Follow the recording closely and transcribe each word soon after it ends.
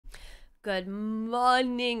Good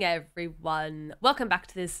morning, everyone. Welcome back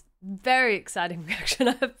to this very exciting reaction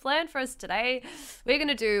I have planned for us today. We're going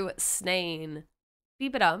to do Snain,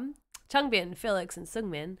 Changbin, Felix, and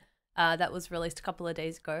Seungmin. That was released a couple of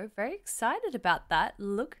days ago. Very excited about that.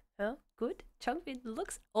 Look how good Changbin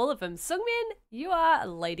looks. All of them. Seungmin, you are a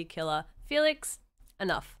lady killer. Felix,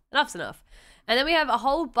 enough. Enough's enough. And then we have a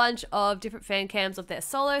whole bunch of different fan cams of their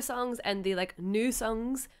solo songs and the new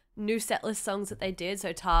songs, new setlist songs that they did.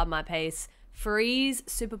 So Tar, My Pace, Freeze,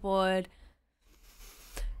 Superboard,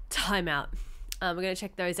 Timeout. We're going to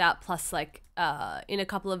check those out. Plus in a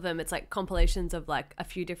couple of them, it's like compilations of like a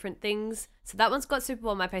few different things. So that one's got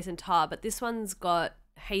Superboard, My Pace, and Tar, but this one's got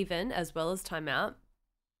Haven as well as Timeout.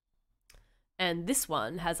 And this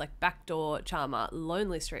one has like Backdoor, Charmer,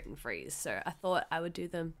 Lonely Street, and Freeze. So I thought I would do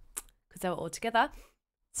them because they were all together.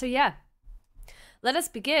 So yeah, let us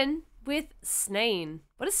begin with Snain.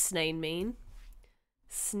 What does Snain mean?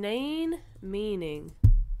 Snain meaning.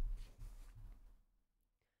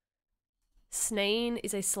 Snain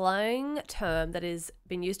is a slang term that has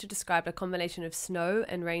been used to describe a combination of snow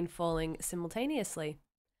and rain falling simultaneously.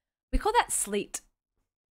 We call that sleet,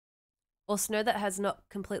 or snow that has not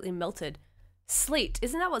completely melted. Sleet,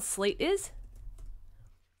 isn't that what sleet is?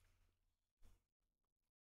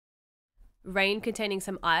 Rain containing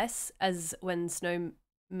some ice, as when snow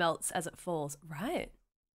melts as it falls. Right.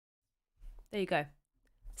 There you go.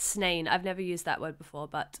 Snain. I've never used that word before,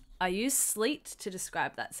 but I use sleet to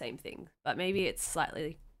describe that same thing, but maybe it's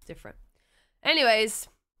slightly different. Anyways,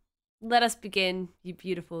 let us begin, you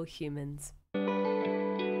beautiful humans.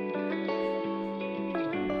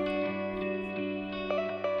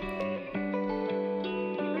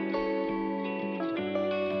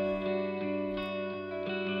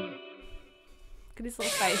 Look at his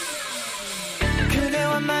little face.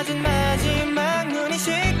 그대와 맞은 마지막 눈이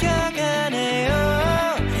식혀가네요.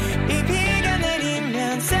 이 비가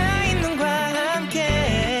내리면 쌓인 눈과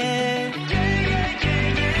함께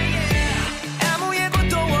아무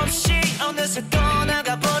예고도 없이 어느새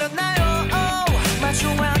떠나가 버렸나요.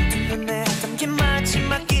 마주한 두 눈에 담긴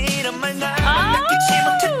마지막 이런 말 나만 느끼지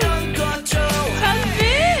못했던 거죠.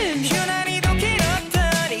 유난히도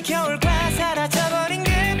길었던 이 겨울과 사라져버린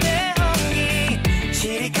그대 온기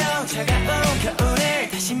시리고 차가운 겨울을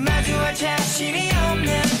다시 마주할 자신이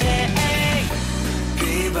없는데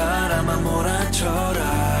비바람아 몰아쳐라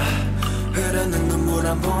흐르는 눈물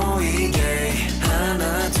안 보이게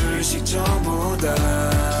하나 둘씩 전부 다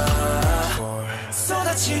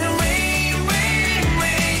쏟아지는 rain rain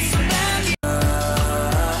rain 소나기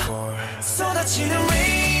쏟아지는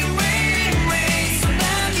rain rain rain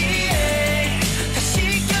소나기에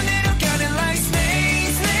다시 껴내려가는 like Snain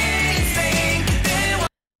Snain Snain 그대와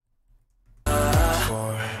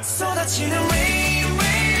쏟아지는 rain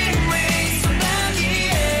rain rain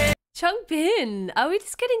소나기에 Changbin! Are we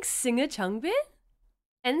just getting singer Changbin?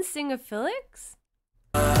 And singer Felix?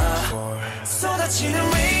 쏟아지는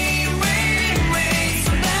rain rain rain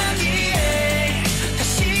소나기에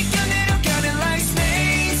다시 껴내려가는 like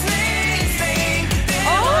Snain Snain Snain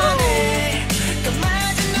그대와 내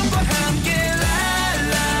까마진 눈과 함께 la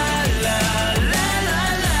la la la la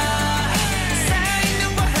la 쌓인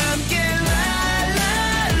눈과 함께 la la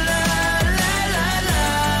la la la la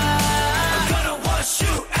I'm gonna wash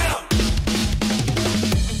you out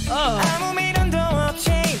아무 미련도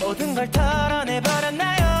없이 모든 걸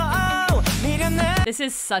털어내버렸나요. This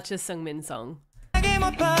is such a Seungmin song.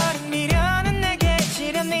 못 버린 미련은 내게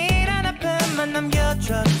시련이란 아픔만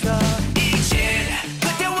남겨줬어. 이젠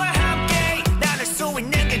그대와 함께 나눌 수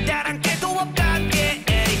있는 게 단 한 개도 없단 게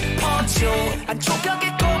퍼져 한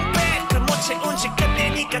조각의 공백 그 못 채운 시간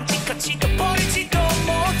내니까 지켜지도 버리지도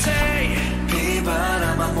못해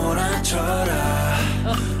비바람아 몰아쳐라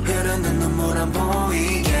흐르는 눈물 안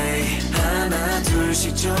보이게 하나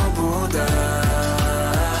둘씩 전부 다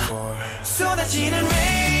쏟아지는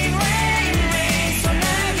rain rain rain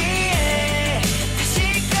소나기에 다시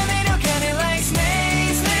껴내려가는 like Snain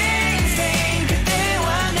Snain Snain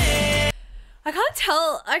그대와 내 I can't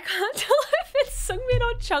tell if it's Seungmin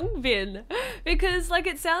or Changbin because like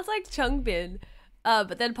it sounds like Changbin,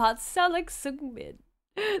 but then parts sound like Seungmin.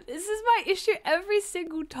 This is my issue every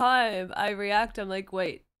single time I react. I'm like,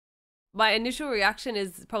 wait, my initial reaction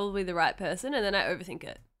is probably the right person, and then I overthink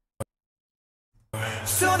it.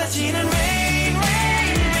 쏟아지는 rain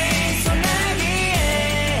rain rain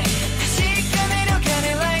소나기에 다시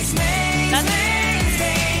껴내려가는 like Snain Snain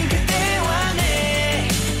Snain 그대와 내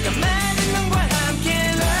까마진 눈과 함께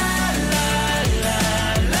la la la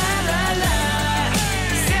la la la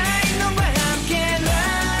쌓인 눈과 함께 la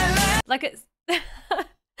la Like it's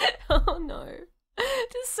oh no.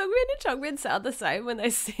 Does Seungmin and Changbin even sound the same when they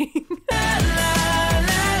sing.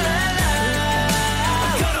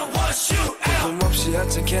 없이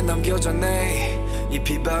하찮게 남겨졌네 이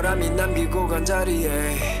비바람이 남기고 간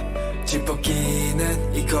자리에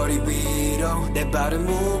짚어끼는 이 거리 위로 내 발은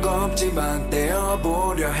무겁지만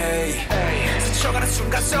떼어보려 해 스쳐가는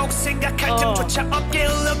순간 속 생각할 틈조차 없게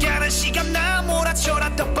흘러가는 시간 나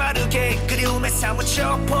몰아쳐라 더 빠르게 그리움에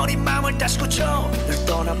사무쳐 버린 마음을 다시 고쳐 널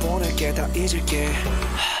떠나보낼게 다 잊을게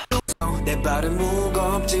내 발은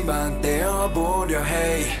무겁지만 떼어보려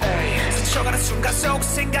해 스쳐가는 순간 속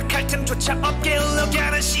생각할 틈조차 없게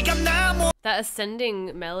흘러가는 시간 나 That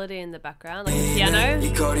ascending melody in the background, like the piano.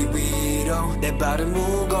 이 거리 위로 내 발은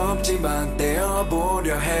무겁지만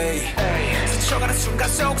떼어보려 해 스쳐가는 순간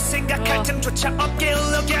속 생각할 틈조차 없게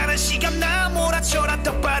흘러가는 시간 나 몰아쳐라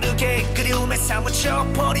더 빠르게 그리움에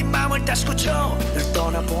사무쳐 버린 마음을 다시 고쳐 널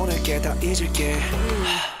떠나보낼게 다 잊을게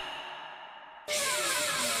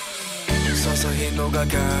서서히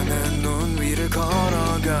녹아가는 눈 위를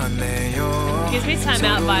걸어가네요 Gives me time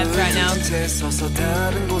out vibes right now. 서서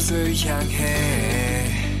다른 곳을 향해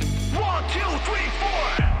 1, 2, 3,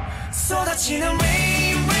 4 쏟아지는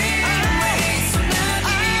rain rain rain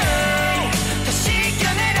소나기에 다시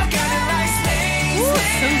겨내려가는 like Snain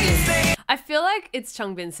Snain I feel like it's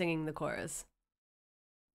Changbin singing the chorus.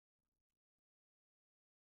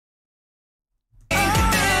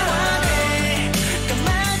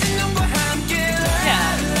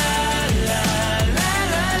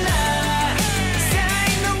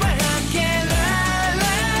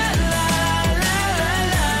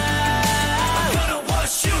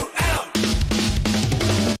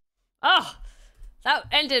 Oh, that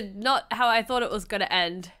ended not how I thought it was going to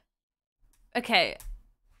end. Okay,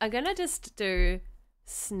 I'm going to just do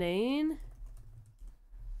Snain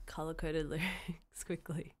color-coded lyrics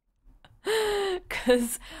quickly.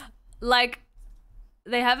 Because, like,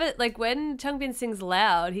 they have it, like, when Changbin sings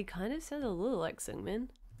loud, he kind of sounds a little like Seungmin. I'm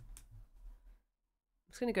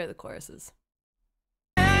just going to go to the choruses.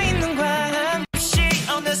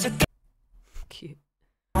 Cute.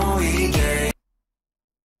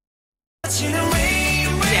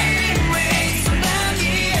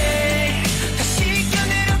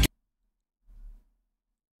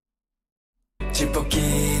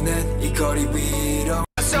 짚어끼는 이 거리 위로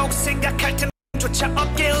속 생각할 틈조차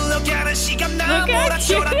없게 흘러가는 시간 나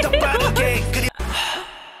몰아쳐라 더 빠르게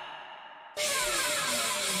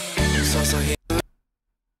서서히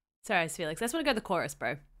Sorry, Felix. I just want to go to the chorus,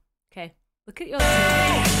 bro. Okay. Look at your...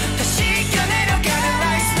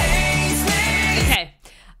 Okay.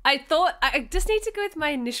 I thought... I just need to go with my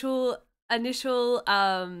initial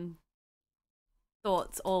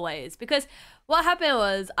thoughts always. Because what happened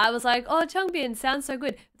was, I was like, oh, Changbin sounds so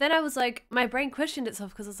good. Then I was like, my brain questioned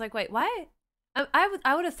itself because I was like, wait, why? I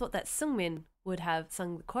would have thought that Seungmin would have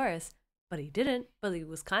sung the chorus, but he didn't. But he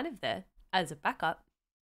was kind of there as a backup.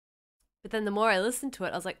 But then the more I listened to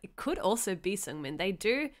it, I was like, it could also be Seungmin. They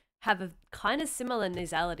do have a kind of similar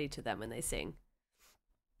nasality to them when they sing.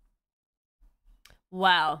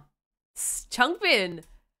 Wow. Changbin.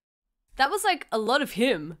 That was like a lot of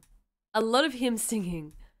him. A lot of him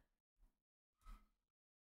singing.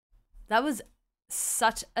 That was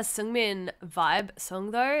such a Seungmin vibe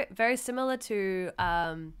song though. Very similar to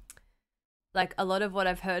like a lot of what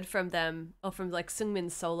I've heard from them or from like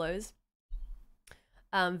Seungmin solos.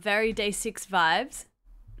 Very Day 6 vibes.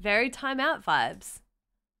 Very Time Out vibes.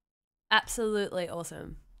 Absolutely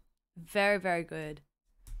awesome. Very, very good.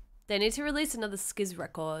 They need to release another Skiz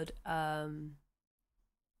record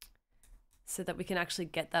so that we can actually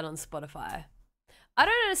get that on Spotify. I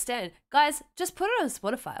don't understand. Guys, just put it on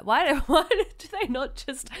Spotify. Why do they not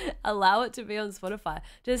just allow it to be on Spotify?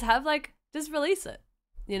 Just have like, just release it,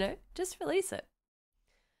 you know? Just release it.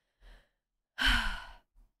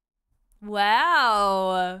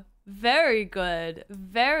 Wow. Very good.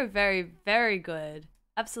 Very, very, very good.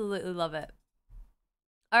 Absolutely love it.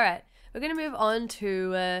 All right. We're going to move on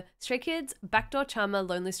to Stray Kids, Backdoor Charmer,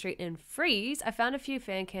 Lonely Street, and Freeze. I found a few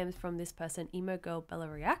fan cams from this person, Emo Girl Bella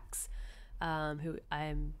Reacts, who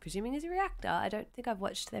I'm presuming is a reactor. I don't think I've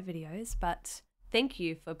watched their videos, but thank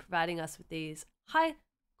you for providing us with these high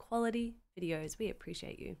quality videos. We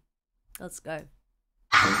appreciate you. Let's go.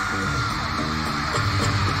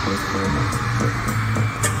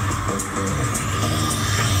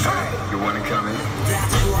 You want to come in?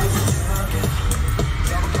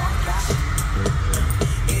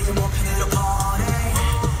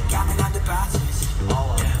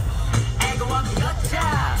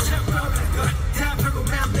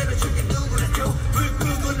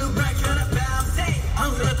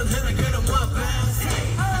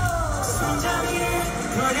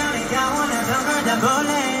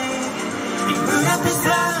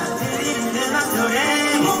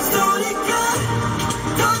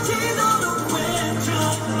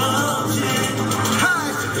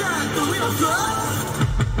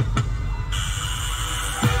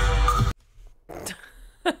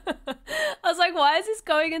 like, why is this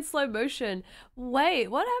going in slow motion? Wait,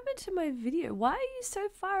 what happened to my video? Why are you so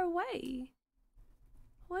far away?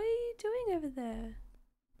 What are you doing over there?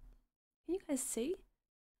 Can you guys see?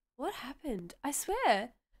 What happened? I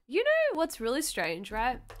swear. You know what's really strange,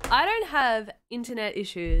 right? I don't have internet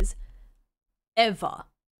issues ever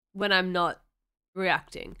when I'm not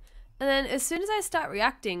reacting. And then as soon as I start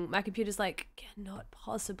reacting, my computer's like, cannot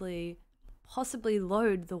possibly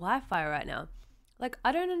load the Wi-Fi right now. Like,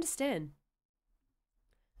 I don't understand.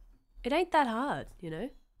 It ain't that hard, you know?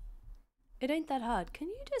 It ain't that hard. Can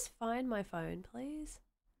you just find my phone, please?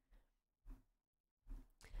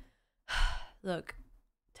 Look,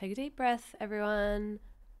 take a deep breath, everyone.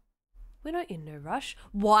 We're not in no rush.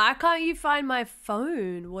 Why can't you find my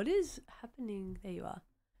phone? What is happening? There you are.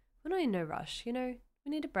 We're not in no rush, you know?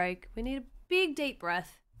 We need a break. We need a big deep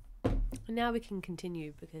breath. And now we can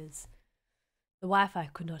continue because the Wi-Fi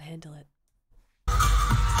could not handle it.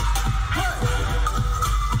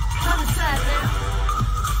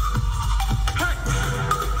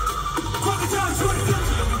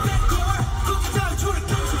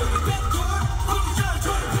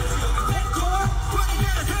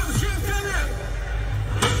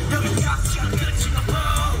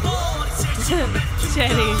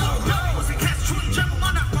 Jenny.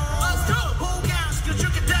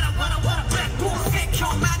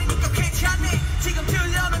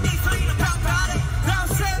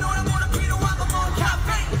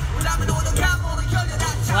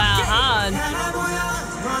 Wow, hard.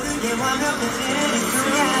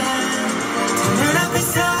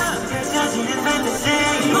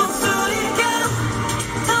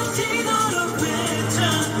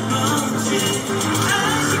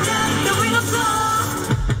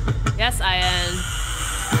 Yes, I am.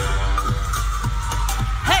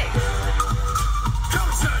 Hey!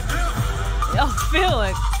 Oh,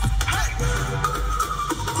 Felix.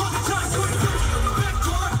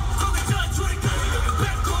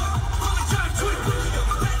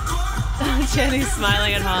 Jenny's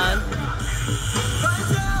smiling at Han.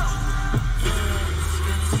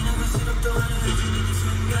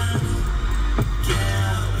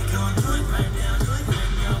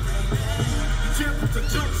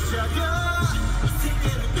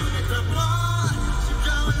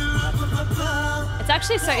 It's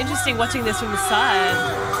actually so interesting watching this from the side.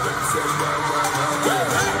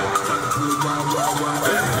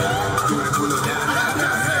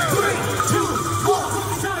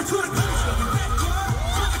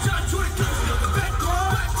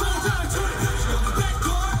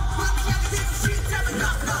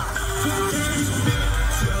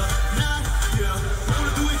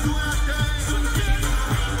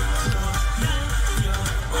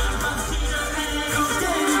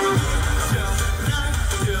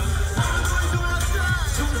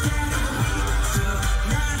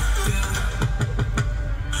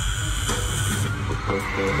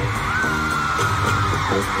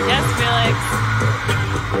 Yes, Felix.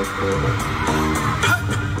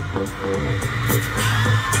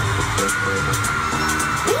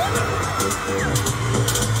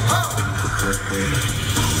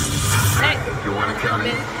 Hey, you want to come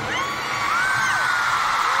in?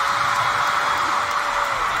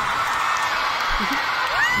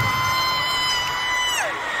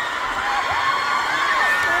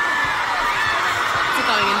 What's it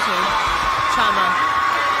going into? Charmer.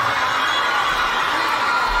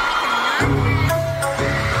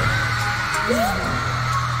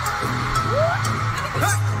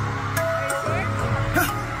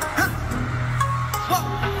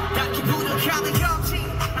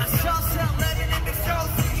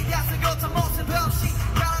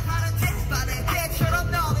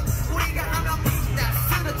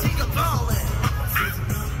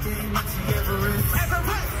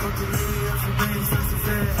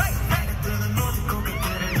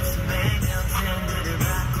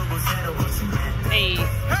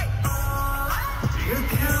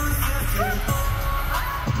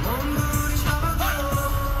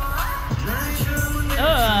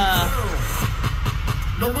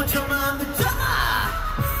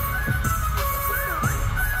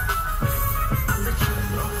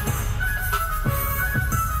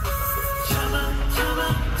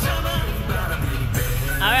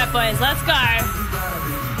 Alright boys, let's go.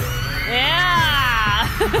 Yeah.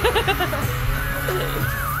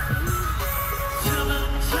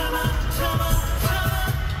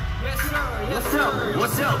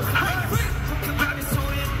 What's up?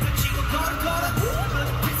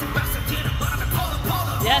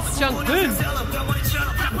 Yes, Changbin.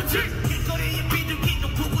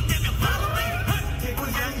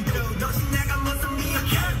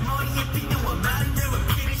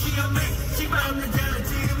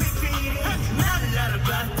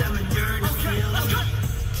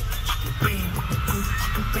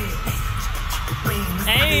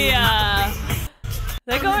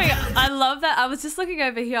 love that. I was just looking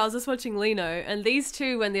over here. I was just watching Lino, and these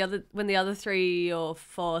two, when the other 3 or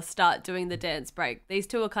 4 start doing the dance break, these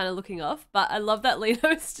two are kind of looking off. But I love that Lino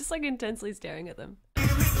is just like intensely staring at them.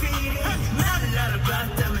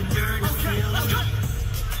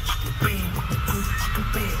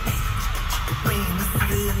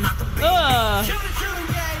 Oh.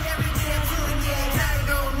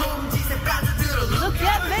 Look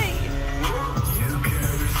at me.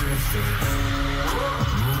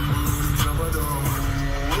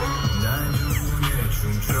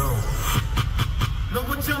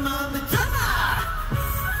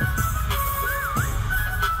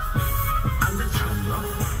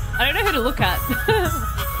 I don't know who to look at.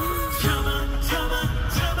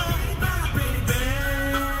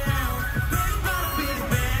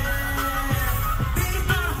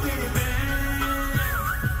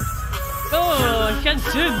 Oh,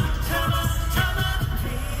 Hyunjin.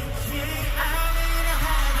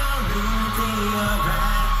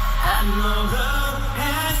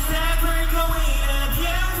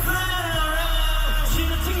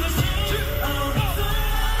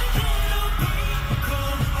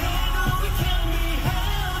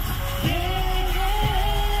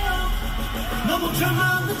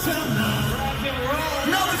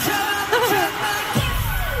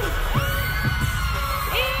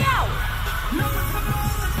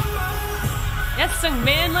 Yes,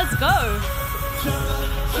 Seungmin, let's go.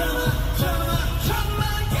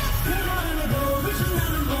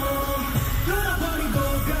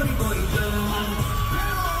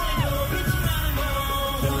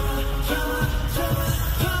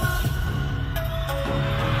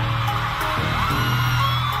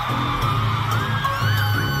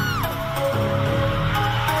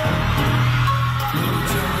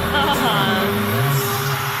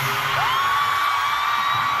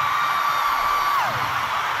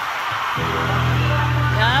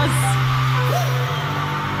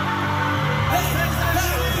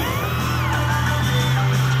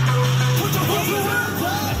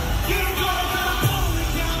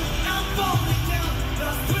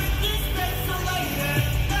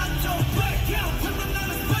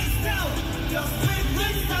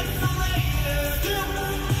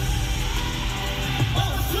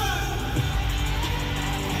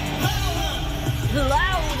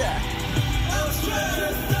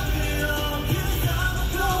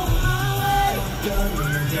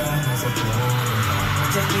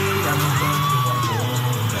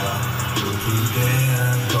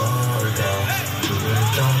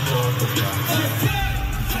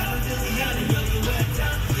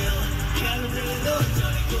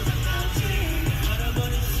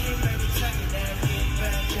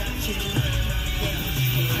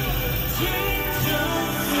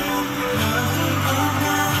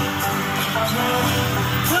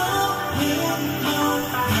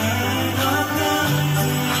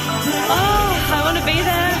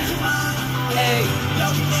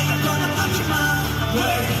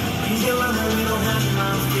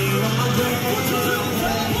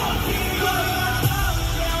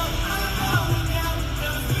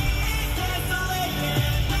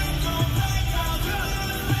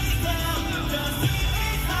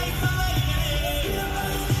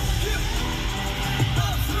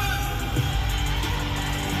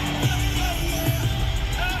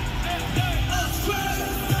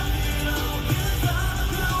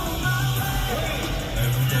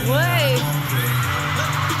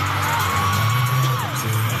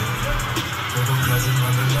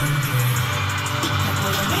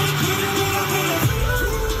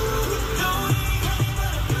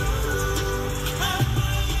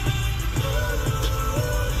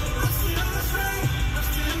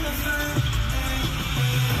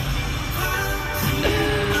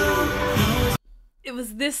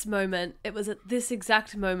 This moment, it was at this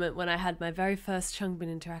exact moment when I had my very first Changbin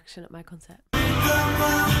interaction at my concert.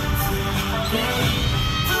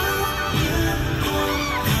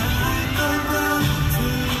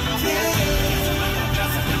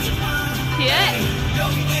 Yeah.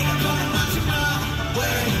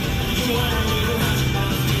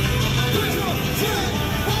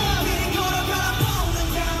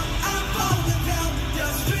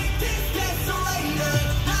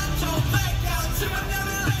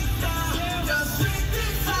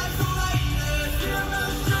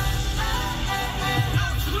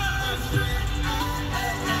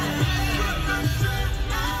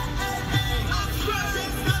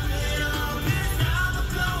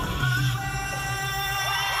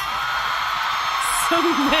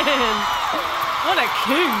 Man, what a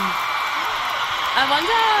king. I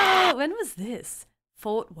wonder, when was this?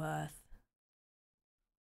 Fort Worth.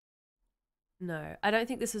 No, I don't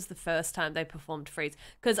think this was the first time they performed Freeze,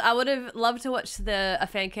 because I would have loved to watch a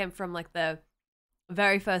fan cam from like the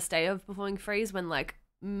very first day of performing Freeze when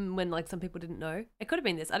some people didn't know. It could have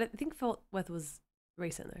been this. I don't think Fort Worth was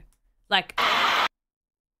recent though. Like, I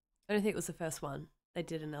don't think it was the first one they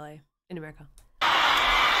did in LA, in America.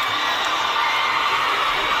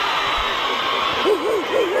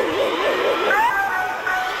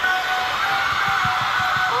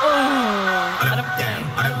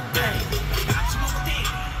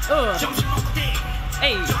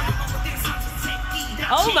 Hey.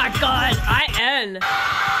 Oh my god, IN.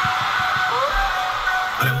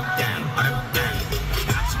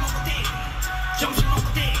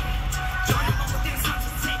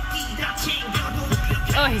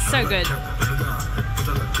 Oh, he's so good.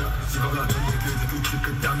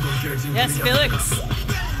 Yes, Felix.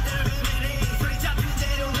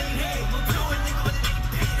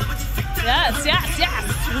 Yes, yes, yes.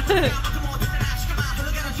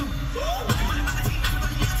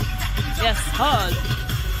 Yes, hard.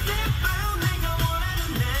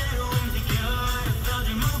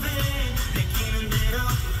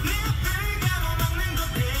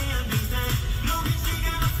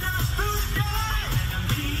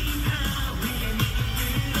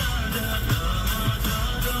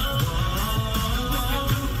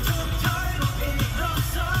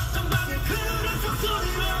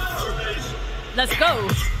 Let's go.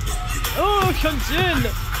 Oh, Hyunjin.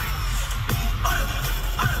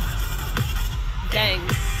 Dang.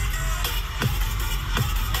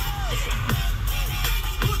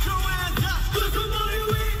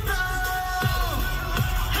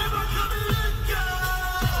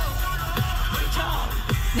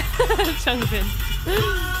 Changbin.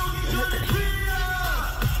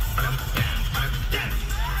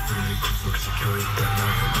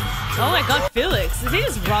 Oh my god, Felix. Did he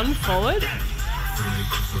just run forward?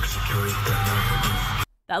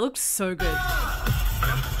 That looks so good.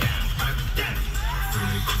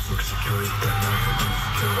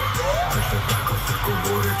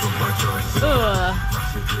 Ugh.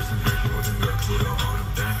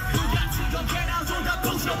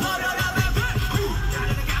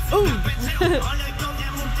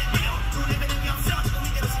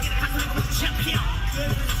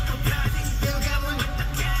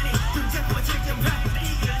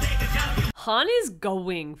 Han is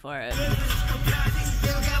going for it.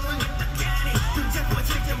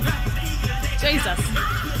 Jesus.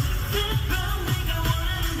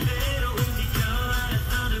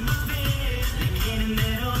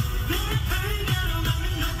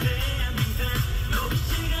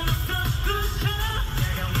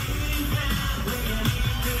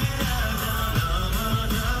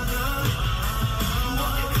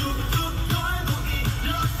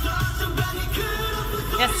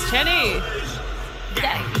 Yes, Chenny.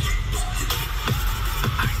 Dang.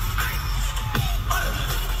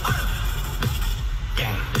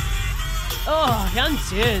 Oh,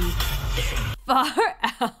 Hyunjin. Far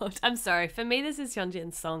out. I'm sorry. For me, this is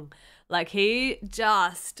Hyunjin's song. Like, he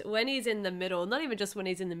just, when he's in the middle, not even just when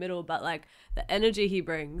he's in the middle, but like the energy he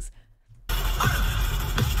brings.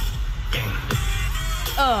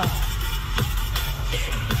 Oh.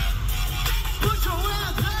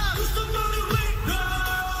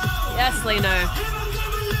 Yes, Lino.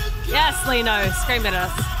 Yes, Lino. Scream at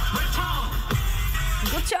us.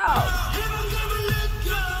 Good job.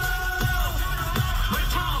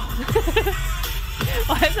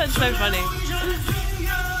 Why is that so funny?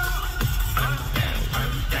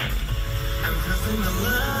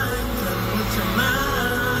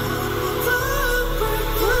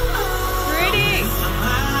 Pretty.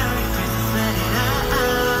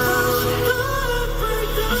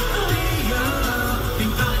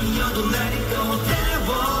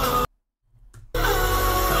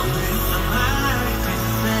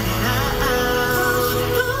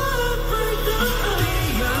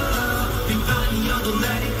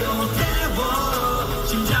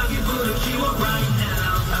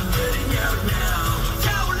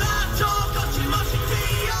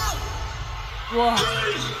 Whoa.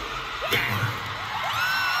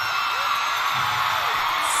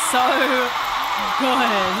 So good.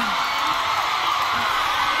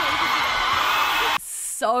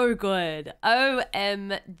 So good.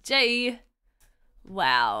 OMG.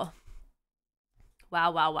 Wow.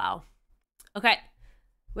 Wow, wow, wow. Okay.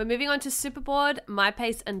 We're moving on to Superboard, My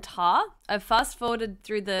Pace, and Tar. I've fast forwarded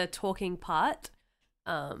through the talking part.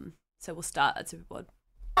 So we'll start at Superboard.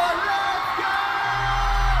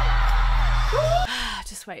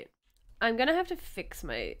 Just wait. I'm gonna have to fix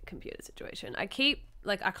my computer situation. I can't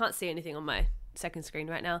see anything on my second screen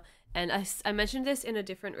right now. And I mentioned this in a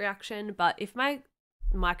different reaction, but if my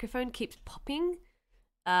microphone keeps popping,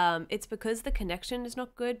 it's because the connection is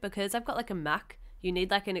not good. Because I've got like a Mac, you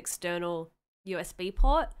need like an external USB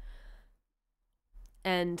port.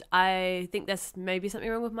 And I think there's maybe something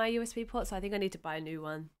wrong with my USB port, so I think I need to buy a new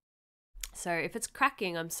one. So if it's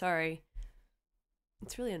cracking, I'm sorry.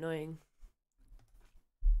 It's really annoying.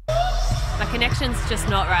 My connection's just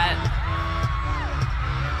not right.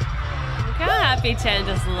 Look how happy Chan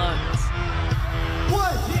just looks.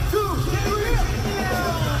 1, 2, 3.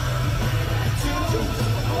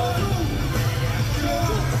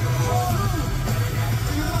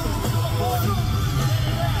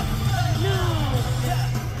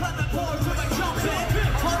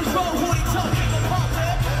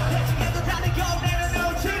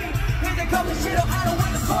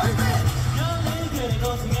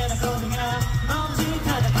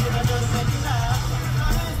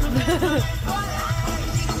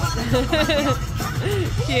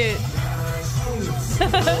 Cute.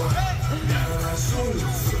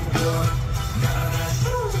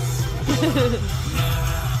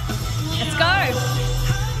 Let's go.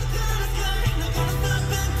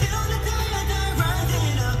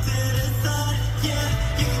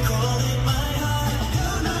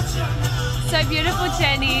 So beautiful,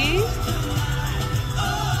 Jenny.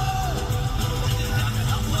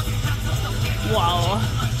 Wow.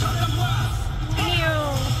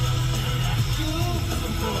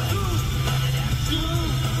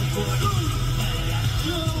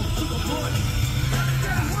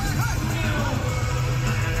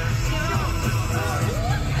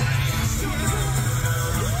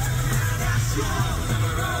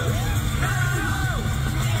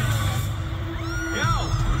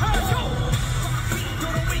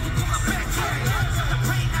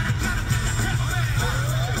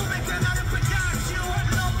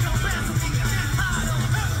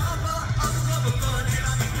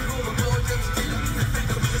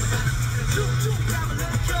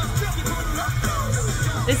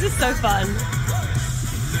 This is so fun.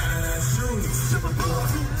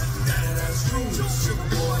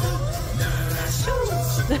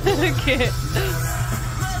 Cute.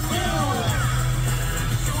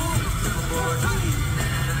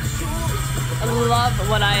 I love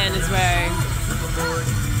what Ian is wearing.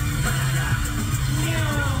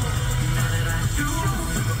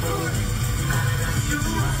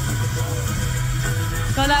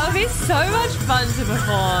 God, that would be so much fun to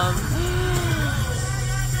perform.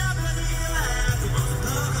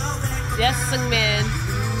 Yes, Seungmin.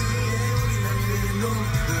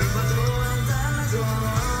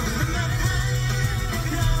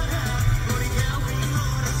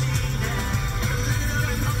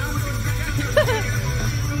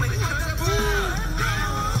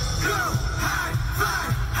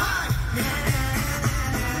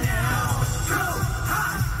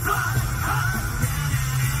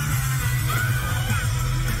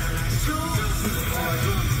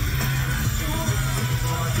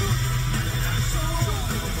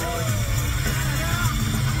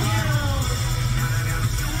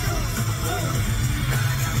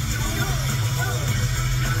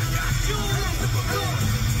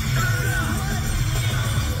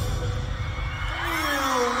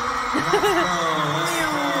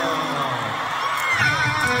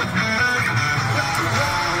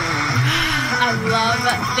 I love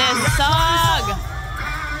this song.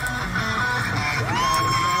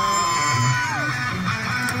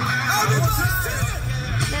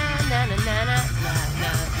 Na, na, na, na, na,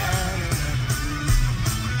 na,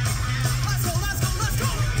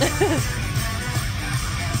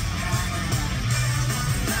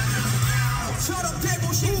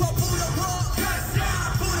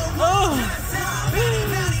 Oh,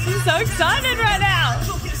 I'm so excited right now.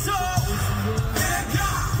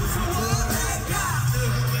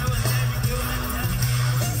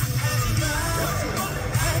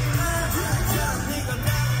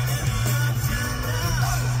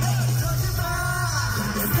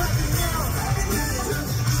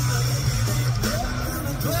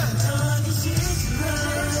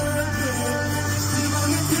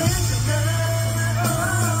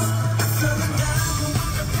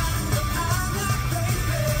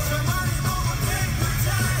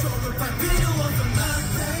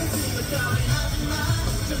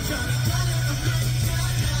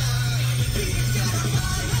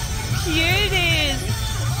 Cuties!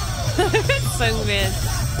 Seungmin.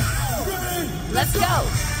 Let's go!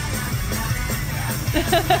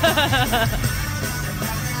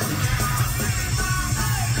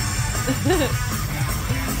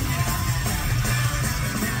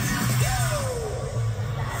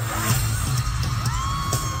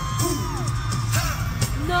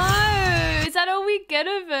 No! Is that all we get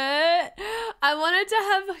of it? I wanted to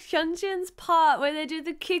have Hyunjin's part where they do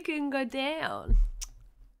the kick and go down.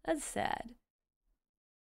 That's sad.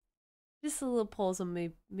 Just a little pause on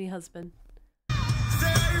me husband. Stay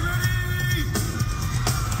ready!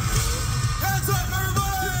 Hands up,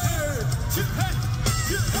 everybody!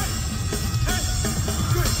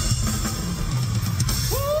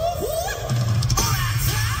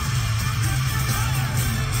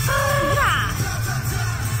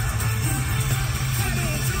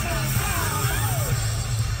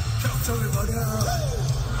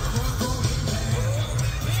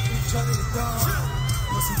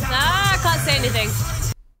 Ah, I can't say anything.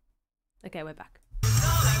 Okay, we're back.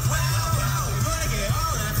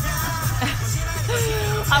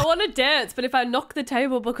 I want to dance, but if I knock the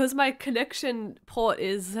table because my connection port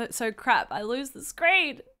is so crap, I lose the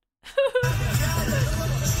screen.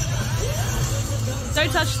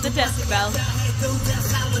 Don't touch the decibel.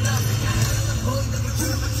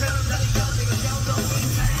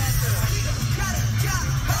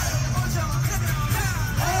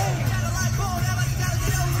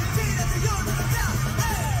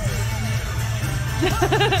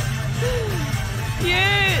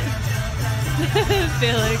 Cute!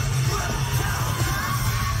 Felix.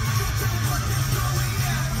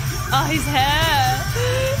 Oh, his hair!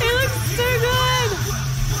 He looks so good!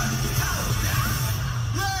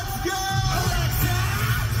 Let's go!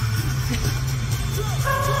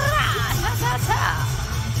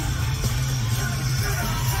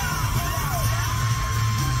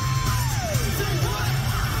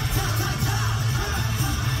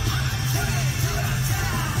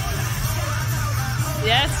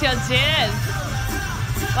 Yes, Hyunjin.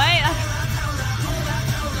 Wait.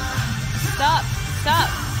 Stop. Stop.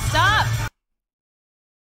 Stop.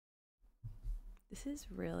 This is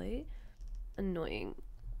really annoying.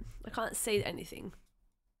 I can't say anything.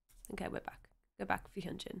 Okay, we're back. Go back for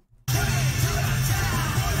Hyunjin.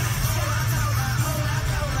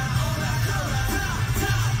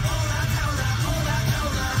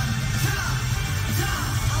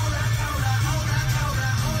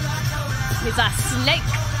 He's a snake.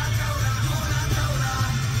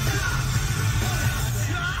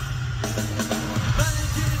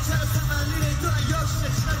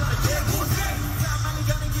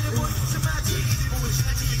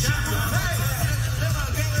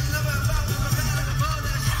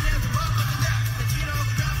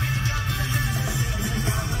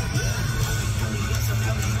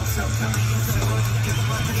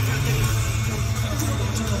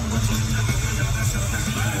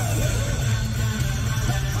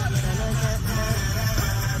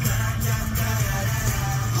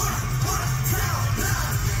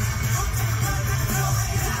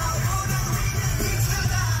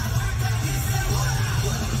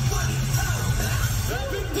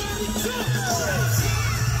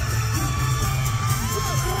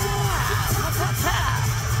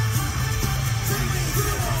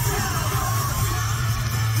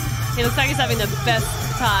 He looks like he's having the best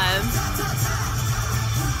time.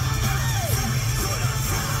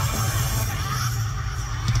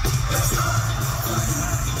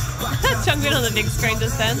 Changbin on the big screen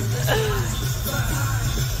just then.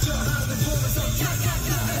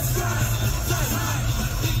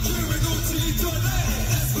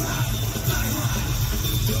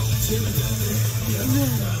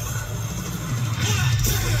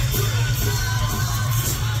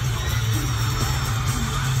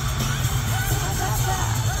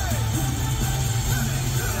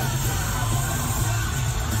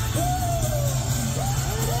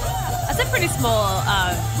 That's a pretty small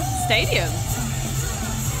stadium.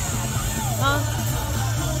 Huh?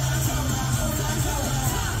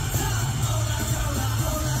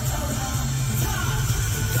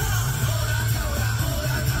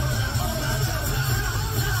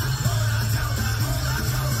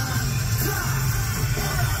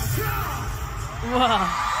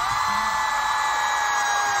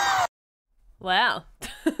 Wow.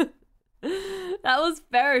 That was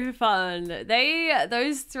very fun.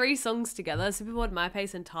 Those three songs together, Superboard, My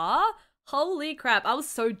Pace, and Tar, holy crap, I was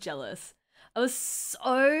so jealous. I was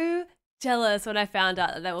so jealous when I found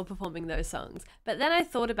out that they were performing those songs. But then I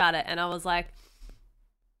thought about it and I was like,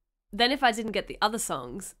 then if I didn't get the other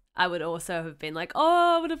songs, I would also have been like,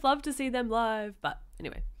 oh, I would have loved to see them live. But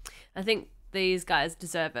anyway, I think these guys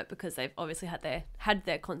deserve it because they've obviously had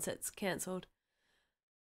their concerts cancelled.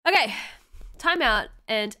 Okay, Time Out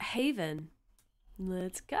and Haven.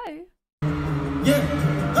 Let's go. Yeah.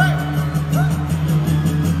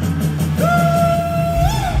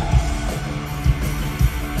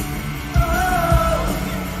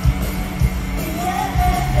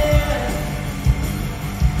 Hey.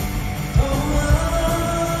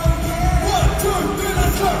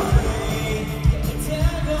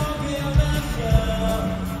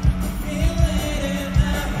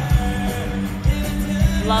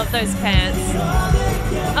 those pants.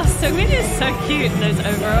 Oh, Seungmin is so cute in those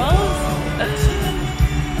overalls.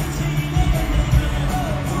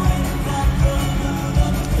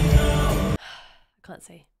 I can't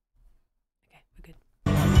see. Okay, we're good.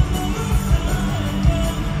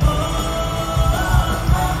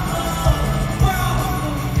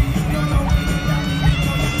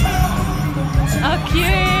 Oh,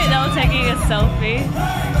 cute! They were taking a selfie.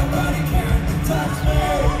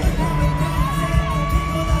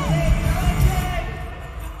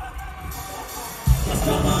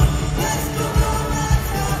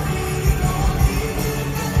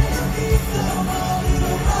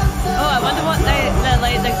 Oh, I wonder what the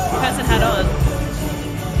person had on.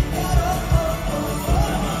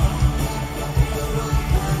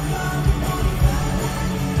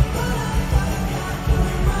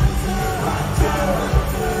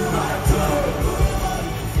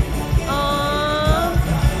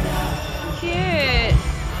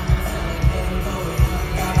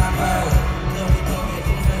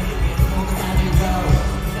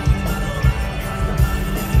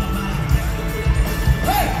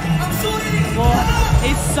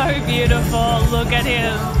 So beautiful, look at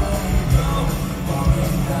him.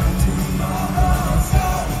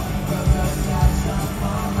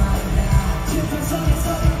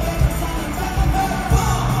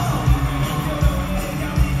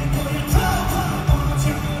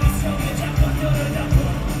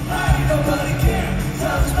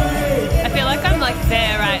 I feel like I'm like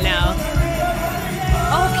there right now.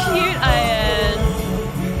 Oh, cute Ian.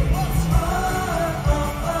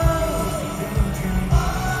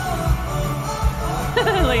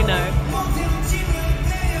 Really no.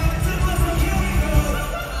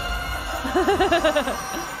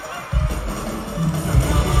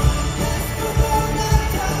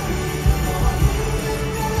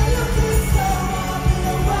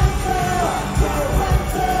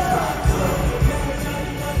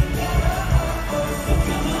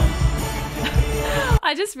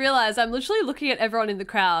 I just realized I'm literally looking at everyone in the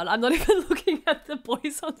crowd. I'm not even looking at the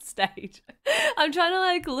boys on stage. I'm trying to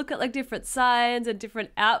like look at like different signs and different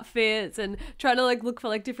outfits and trying to like look for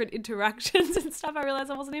like different interactions and stuff. I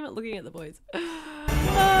realized I wasn't even looking at the boys.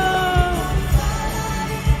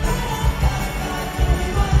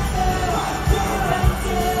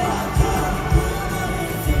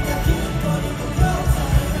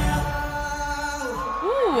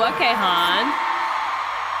 Ooh, okay, Han.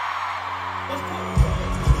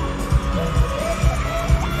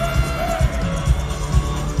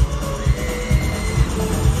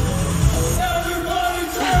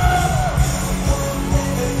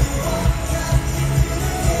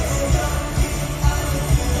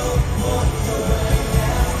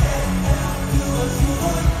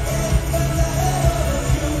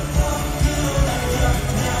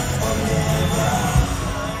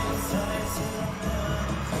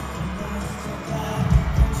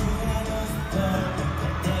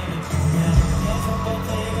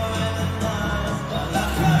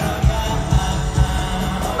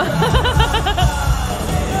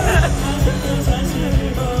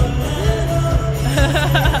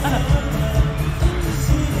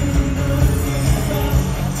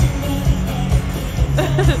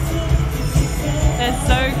 They're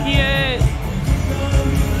so cute.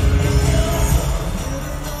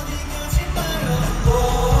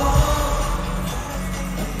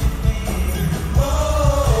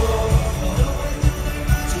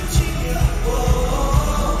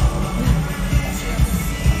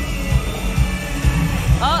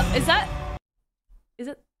 Oh, is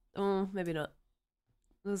it? Oh, maybe not.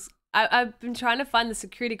 I've been trying to find the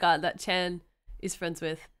security guard that Chan is friends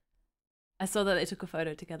with. I saw that they took a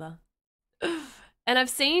photo together. And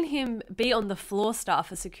I've seen him be on the floor staff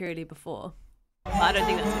for security before. But I don't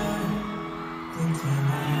think that's him.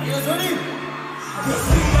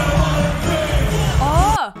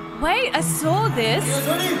 Oh, wait, I saw this.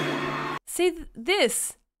 See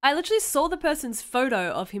this? I literally saw the person's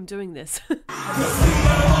photo of him doing this.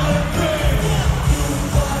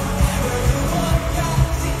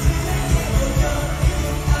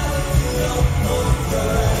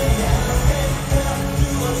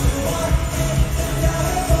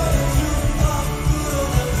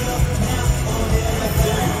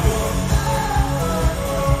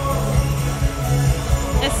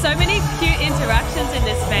 There's so many cute interactions in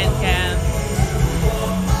this fan cam.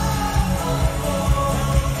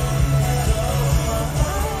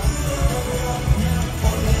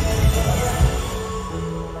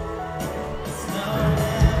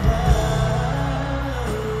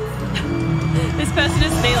 This person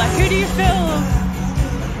is me, like, who do you film?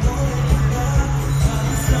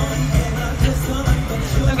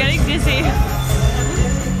 I'm getting dizzy.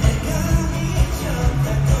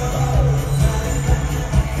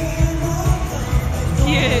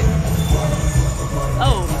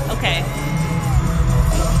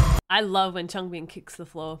 I love when Changbin kicks the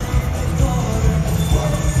floor.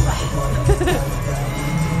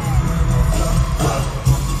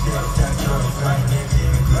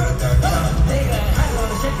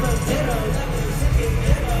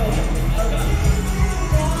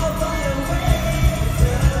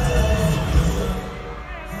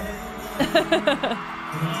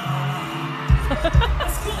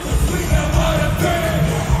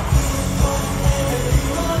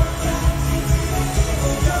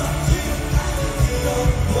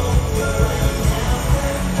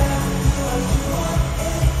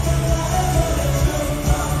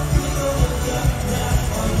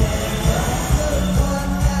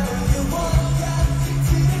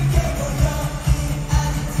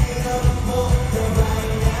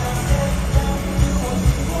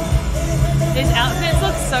 These outfits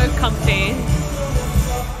look so comfy.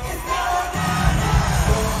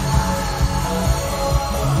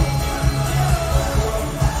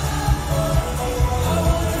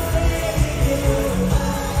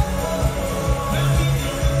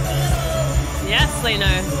 Yes, Lino.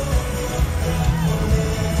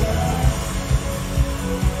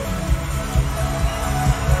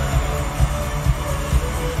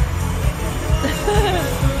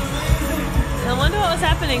 I wonder what was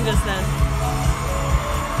happening just then.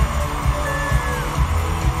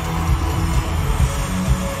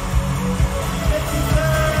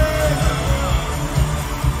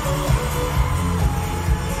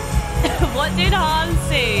 What did Han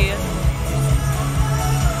see?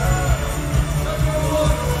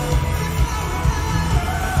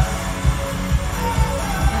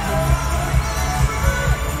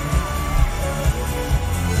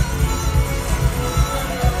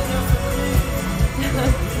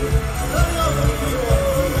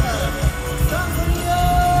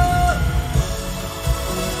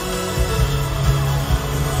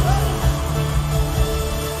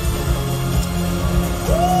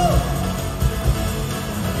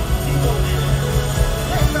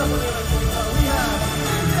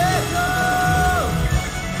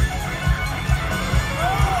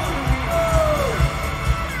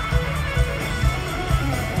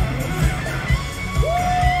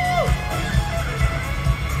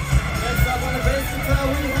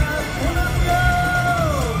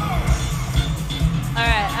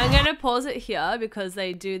 Pause it here because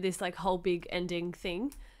they do this like whole big ending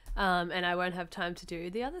thing, and I won't have time to do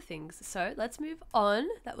the other things. So let's move on.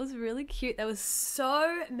 That was really cute. There was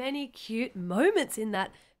so many cute moments in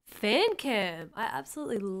that fan cam. I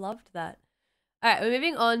absolutely loved that. All right, we're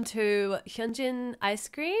moving on to Hyunjin Ice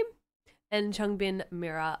Cream and Changbin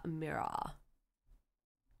Mirror Mirror.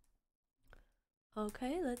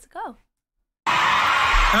 Okay, let's go.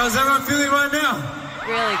 How's everyone feeling right now?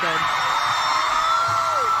 Really good.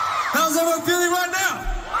 How's everyone feeling right now?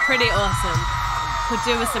 Pretty awesome. Could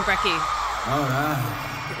do with some brekkie. All right.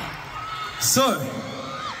 So,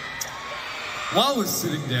 while we're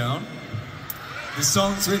sitting down, the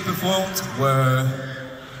songs we performed were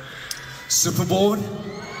Superboard. We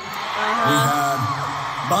had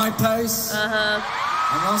My Pace.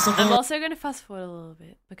 I'm also going to fast forward a little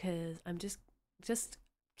bit because I'm just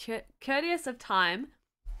courteous of time,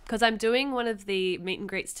 because I'm doing one of the meet and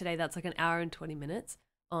greets today that's like an hour and 20 minutes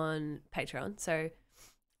on Patreon. So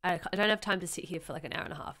I don't have time to sit here for like an hour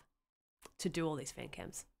and a half to do all these fan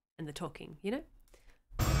cams and the talking, you know?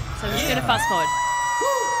 So I'm just going to fast forward.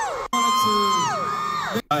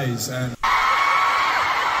 And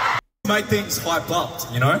make things hype up,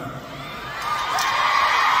 you know?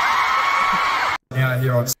 Now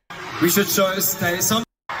here on, we should show some.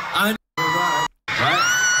 Right?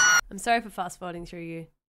 I'm sorry for fast forwarding through you,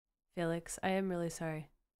 Felix. I am really sorry.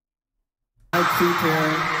 I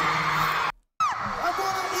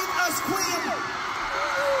wanna eat ice cream.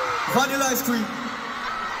 Vanilla ice cream.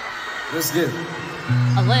 Let's get it.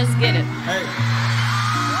 Let's get it. Hey.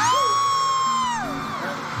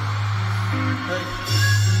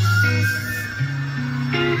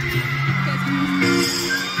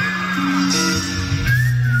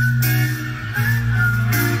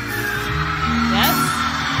 Yes?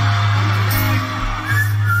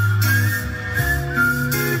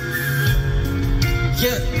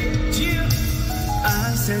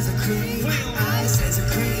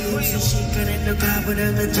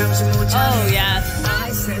 Oh, yes.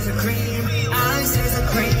 Ice as a cream, ice as a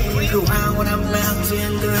cream. 그 황홀한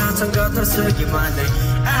mountain, 그 한참 걷어서기만 해.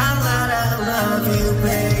 I love you,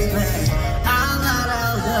 baby. I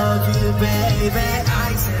love you, baby.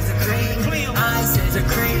 Ice as a cream, ice as a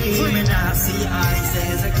cream. And I see ice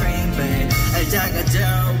as a cream, baby. 작아져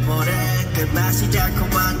모래 그 맛이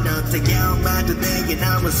달콤한 너 뜨거움만도 내게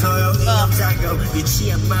너무 소용이 없다고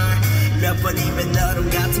유치한 말 몇 번이면 너름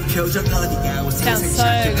같은 표정 어디가 세상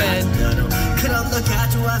찾게 빠진 너로 그럼 너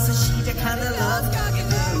가져와서 시작하는 love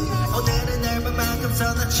가게는 오늘은 얼마만큼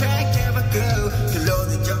서너 track 해봤고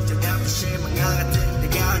결론은 적절한 실망 같은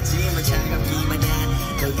내가 하지만 차갑기만 해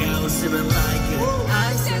너가 웃으면 like it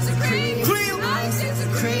Ice as a cream Ice as a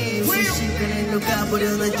cream 순식간에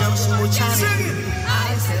녹아버리는 정신 못 차려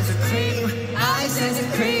Ice as a cream Ice as a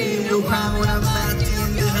cream 그 황홀한 맛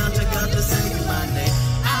띄는 그 한쪽 것도 생각만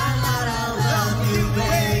해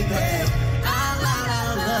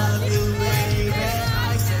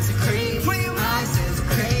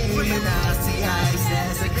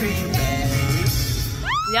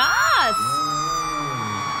Yes!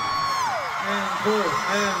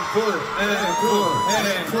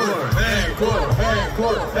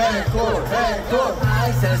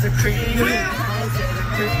 Ice as a cream Ice as a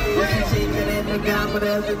cream chicken in the gum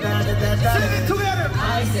whatever Sing it together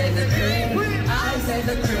Ice as a cream Ice as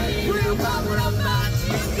a cream You pop what I'm not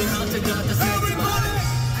you have to go to everybody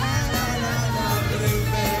I love you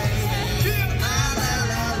baby I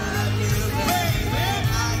love you baby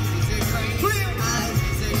Ice is a cream Ice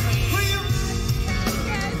is a cream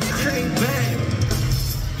Cream baby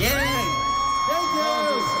Yeah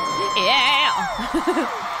Yeah!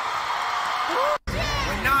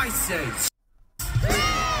 When I say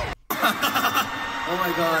Oh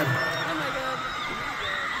my god.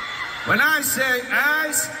 When I say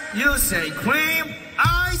ice, you say cream.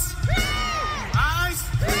 Ice. Ice.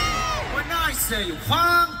 When I say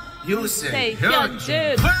Hwang, you say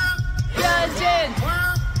Hyunjin. Hyunjin.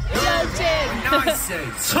 Hyunjin. When I say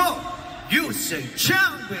So, you say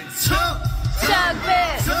Changbin. So.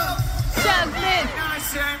 Changbin. So. Changbin. When I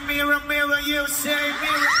say mirror, mirror, you say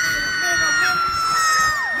mirror. Mirror, mirror.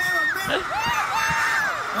 Mirror, mirror.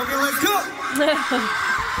 Okay, let's go. Mirror, mirror,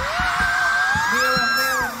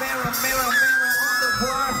 mirror, mirror, mirror on the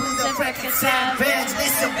wall. Please don't break it down. Bitch,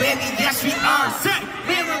 listen, baby, yes we are. Say,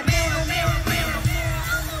 mirror, mirror, mirror, mirror.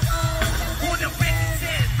 Who the break it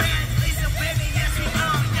says, bitch, listen, baby, yes we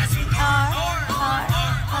are. Yes we are. Yes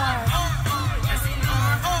we are. Yes we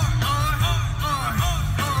are.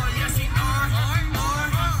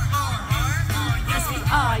 Yes we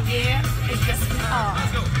are, yeah. Yes we are.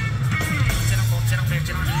 Let's go.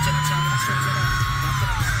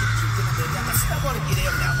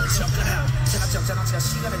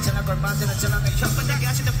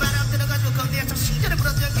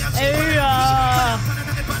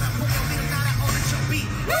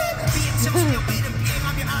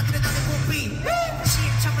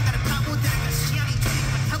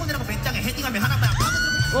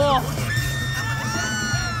 Oh.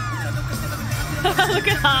 Look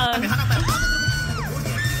at that.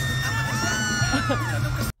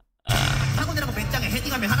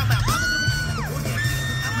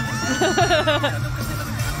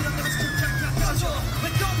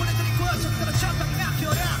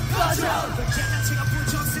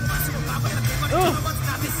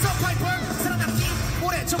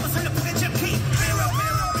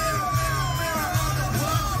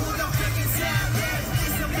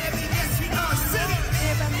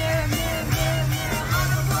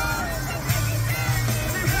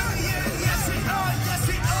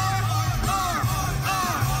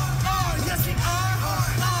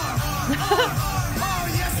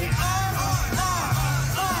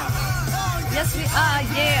 Yes, we are,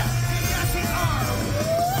 yeah.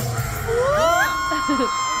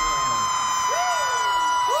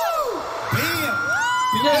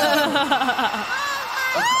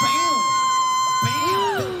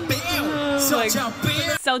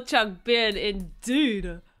 So Changbin,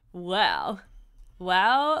 indeed. Wow.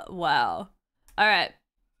 Wow, wow. All right.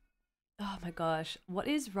 Oh my gosh. What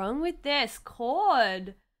is wrong with this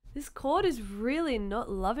cord? This cord is really not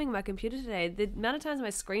loving my computer today. The amount of times my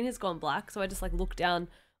screen has gone black, so I just like look down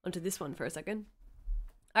onto this one for a second.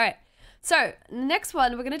 All right. So next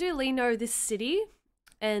one, we're going to do Lee Know This City.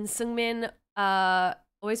 And Seungmin,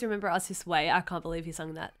 Always Remember Us This Way. I can't believe he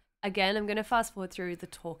sung that. Again, I'm going to fast forward through the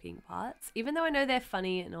talking parts. Even though I know they're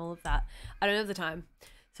funny and all of that, I don't have the time.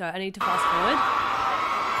 So I need to fast forward.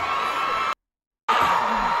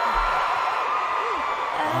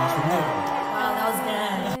 Wow, that was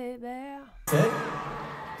good.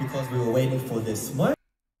 Because we were waiting for this moment.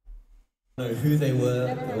 I don't know who they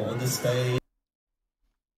were on the stage.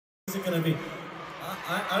 Who's it going to be?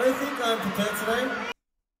 I don't think I'm prepared today.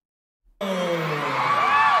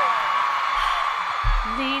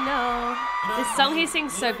 Lino. This song he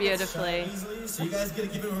sings so beautifully. So you guys gotta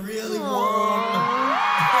give him a really warm.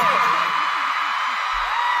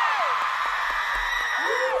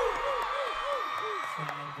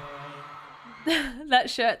 That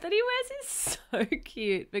shirt that he wears is so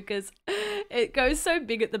cute because it goes so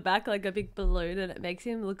big at the back like a big balloon and it makes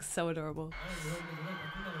him look so adorable.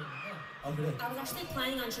 아 그래. I was actually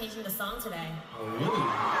planning on changing the song today, Oh really?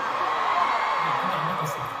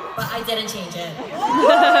 but I didn't change it.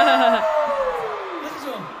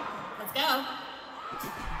 해주죠. Let's go.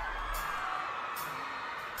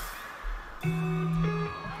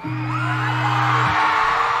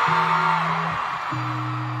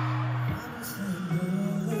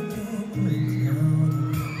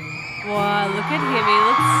 Wow, look at him. He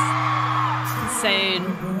looks insane.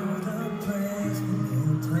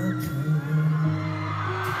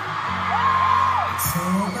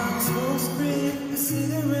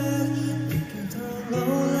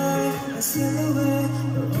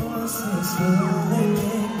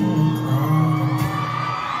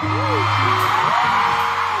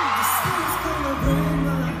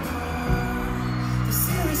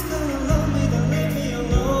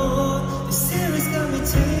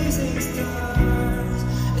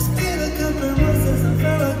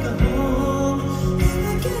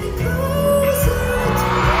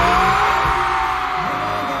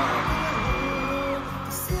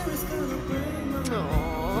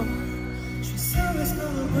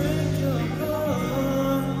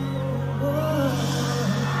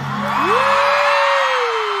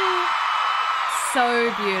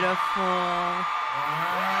 So beautiful.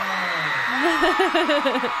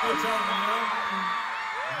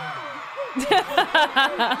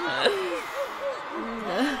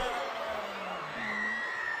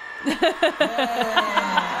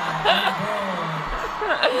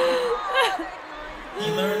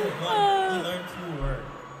 He learned two words.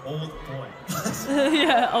 Old boy.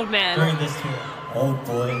 Yeah, old man. During this tour. Old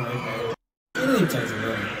boy. 뛰는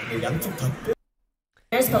입장에서는 양쪽 다 빼.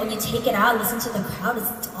 But when you take it out, listen to the crowd,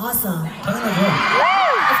 it's awesome. 당연하죠.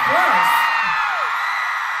 Of course.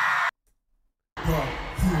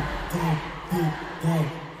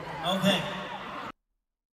 Okay. Okay.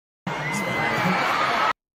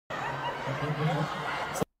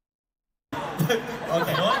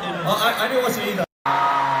 I know what you need.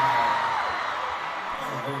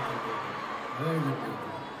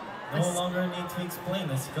 No longer need to explain.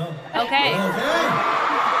 Let's go. Okay. Okay.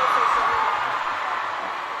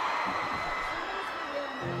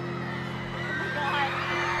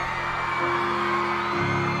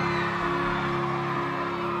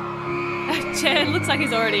 Chan looks like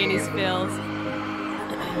he's already in his feels.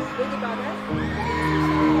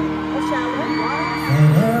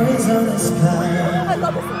 Arizona sky.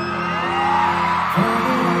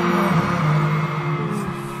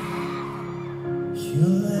 You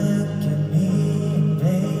look at me,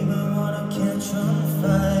 babe, I wanna catch on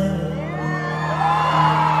fire.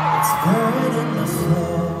 It's burning my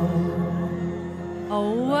soul.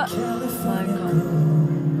 Oh my god.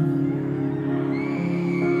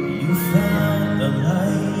 You found the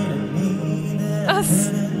light in me that I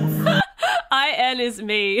couldn't find. IN is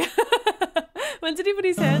me. When did he put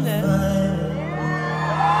his hand there?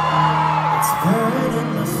 It's burning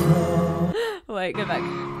my soul. Wait, go back.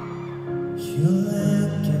 You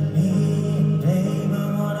look at me, babe, I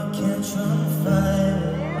wanna catch on fire.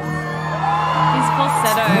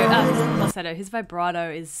 His vibrato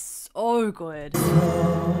is so good.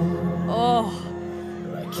 Oh.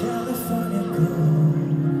 Like California gold.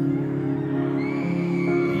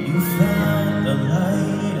 You found the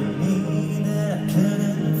light in me that I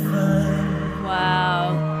couldn't find. Wow.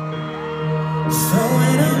 So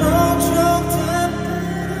when I'm all choked up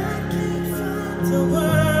and I can't find the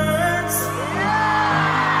words,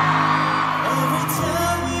 every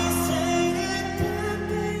time you say it,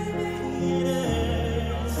 baby, it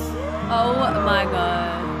hurts. Oh my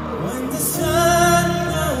god. When the sun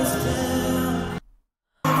goes down,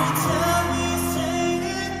 every time you say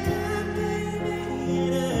it, baby,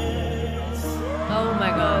 it hurts. Oh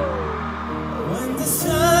my god. When the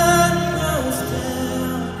sun goes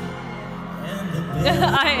down and the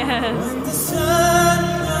IN. when the sun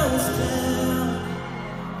goes down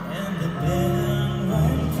and the band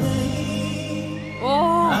won't play, Oh.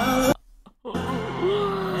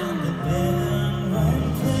 and the band won't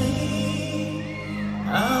play,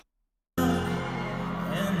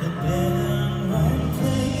 and the band won't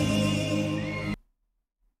play.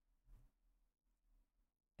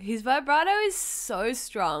 His vibrato is so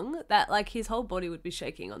strong that like his whole body would be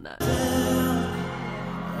shaking on that.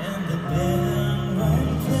 And the band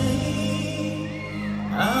won't play.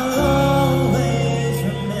 I'll always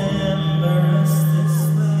remember us this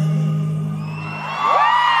way.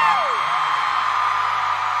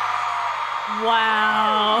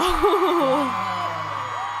 Wow.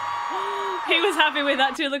 He was happy with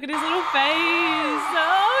that too. Look at his little face. So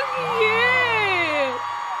cute.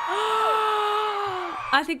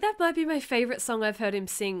 I think that might be my favorite song I've heard him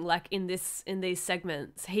sing, like in these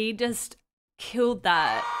segments. He just killed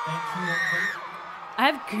that. Thank you. I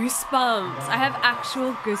have goosebumps. I have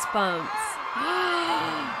actual goosebumps.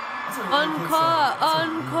 Encore,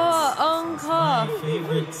 encore, encore. It's my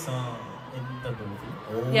favorite song in the movie.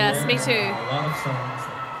 Oh, Yes, me too. A lot of songs,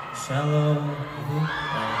 like Shallow.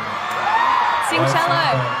 Sing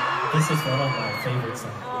Shallow. This is one of my favorite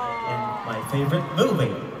songs in my favorite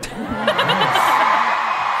movie.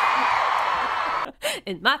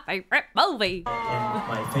 In my favorite movie. In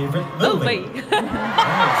my favorite movie.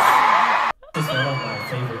 This is one of my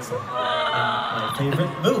favorite songs in my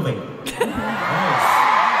favorite movie.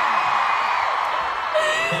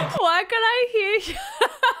 Why can I hear?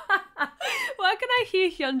 Why can I hear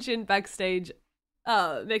Hyunjin backstage,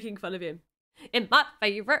 making fun of him? In my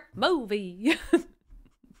favorite movie.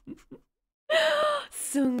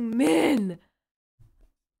 Seungmin.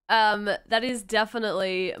 That is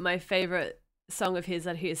definitely my favorite song of his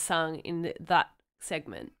that he has sung in that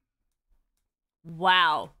segment.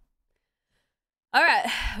 Wow. All right,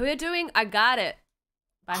 we're doing "I Got It"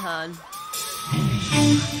 by Han.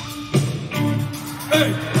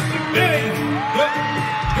 Hey, hey,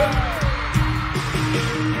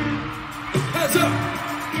 hands up.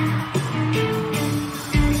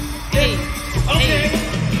 Hey, Okay. hey,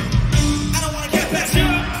 I don't wanna get past you.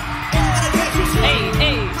 hey,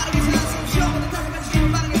 hey.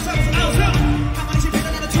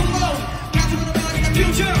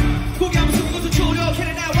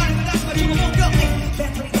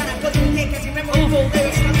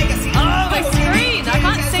 Oh, my screen! I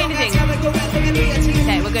can't see anything.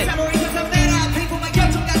 Okay, we're good.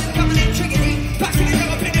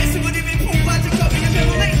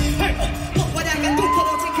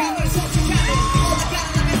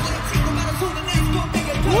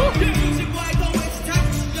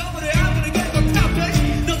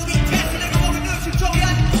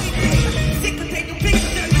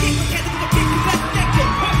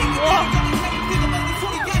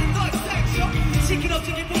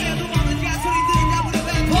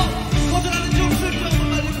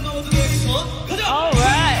 All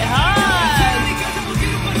right, hi.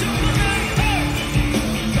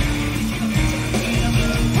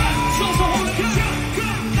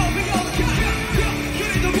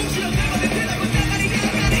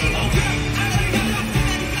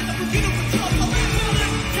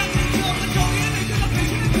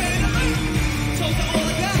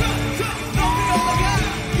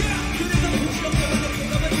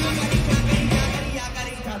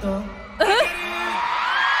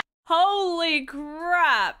 Holy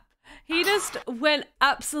crap. He just went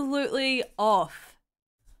absolutely off.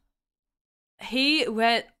 He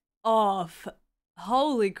went off.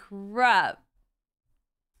 Holy crap.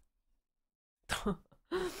 That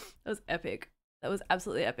was epic. That was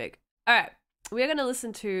absolutely epic. All right. We're going to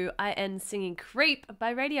listen to IN singing Creep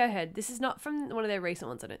by Radiohead. This is not from one of their recent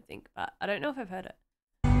ones, I don't think, but I don't know if I've heard it.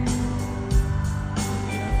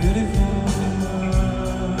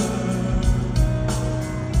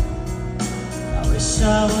 Wish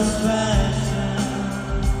I was fashion,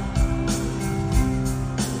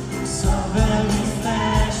 so very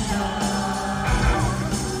fashion,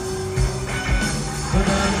 but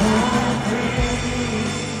I won't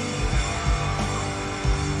breathe.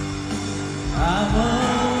 I'm a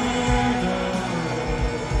weirdo.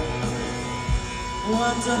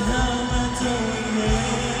 What the hell am I doing here?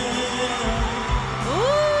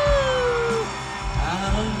 Ooh! I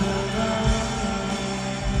don't belong.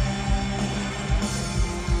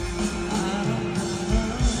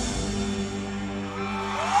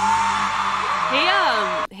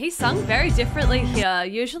 He sung very differently here.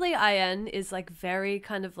 Usually IN is like very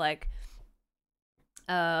kind of like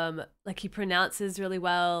he pronounces really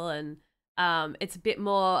well and it's a bit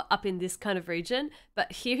more up in this kind of region,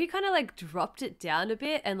 but here he kind of like dropped it down a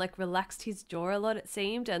bit and like relaxed his jaw a lot, it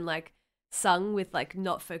seemed, and like sung with like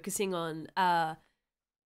not focusing on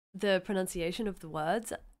the pronunciation of the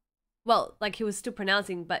words. Well, like he was still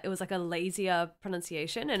pronouncing, but it was like a lazier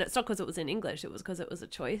pronunciation, and it's not because it was in English, it was because it was a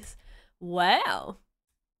choice. Wow.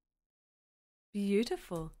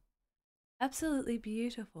 Beautiful. Absolutely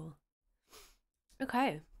beautiful.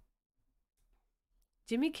 Okay.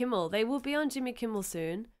 Jimmy Kimmel. They will be on Jimmy Kimmel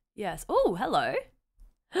soon. Yes. Oh, hello.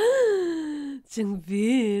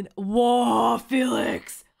 Changbin. Whoa,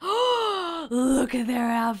 Felix. Look at their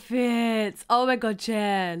outfits. Oh my god,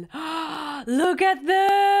 Chan. Look at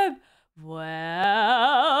them.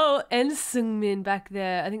 Wow. And Seungmin back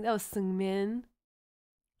there. I think that was Seungmin.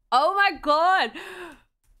 Oh my god.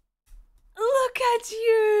 Look at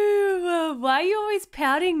you. Why are you always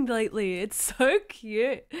pouting lately? It's so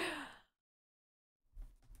cute.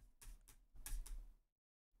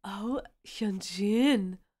 Oh,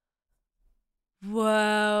 Hyunjin.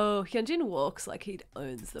 Whoa. Hyunjin walks like he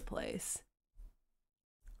owns the place.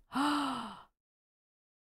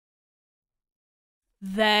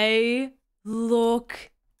 They look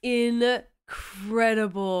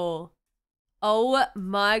incredible. Oh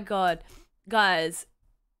my god. Guys,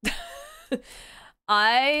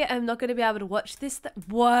 I am not going to be able to watch this.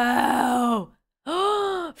 Wow.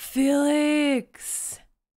 Felix.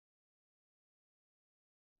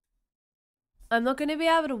 I'm not going to be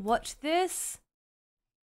able to watch this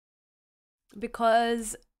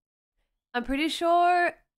because I'm pretty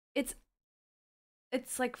sure it's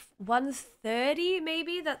like 1:30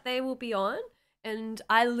 maybe that they will be on, and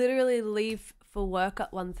I literally leave for work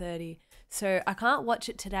at 1:30, so I can't watch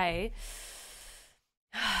it today,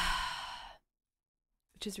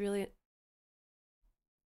 which is really...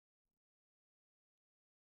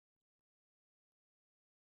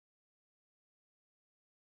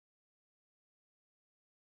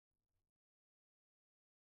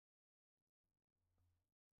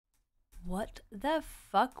 What the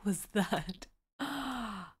fuck was that?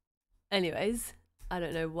 Anyways, I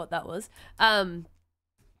don't know what that was.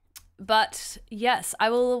 But yes, I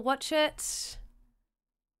will watch it.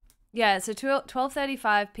 Yeah, so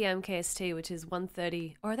 12:35 p.m. KST, which is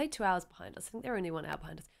 1:30, or are they 2 hours behind us? I think they're only 1 hour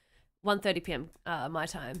behind us. 1:30 p.m. My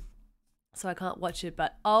time. So I can't watch it,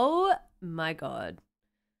 but oh my god.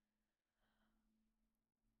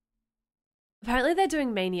 Apparently they're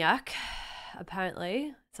doing Maniac.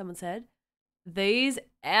 Apparently, someone said. These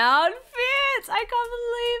outfits! I can't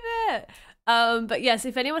believe it! But yes,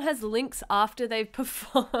 if anyone has links after they've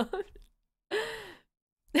performed,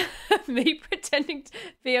 me pretending to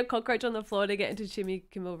be a cockroach on the floor to get into Jimmy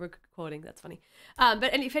Kimmel recording, that's funny.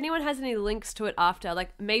 But if anyone has any links to it after,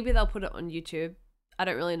 like maybe they'll put it on YouTube. I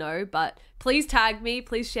don't really know, but please tag me,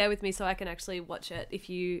 please share with me so I can actually watch it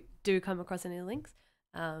if you do come across any links.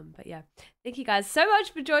 But yeah, thank you guys so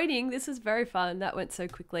much for joining. This was very fun. That went so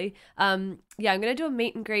quickly. Yeah, I'm gonna do a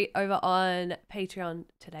meet and greet over on Patreon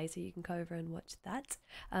today, so you can go over and watch that.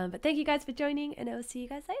 But thank you guys for joining, and I will see you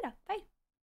guys later. Bye.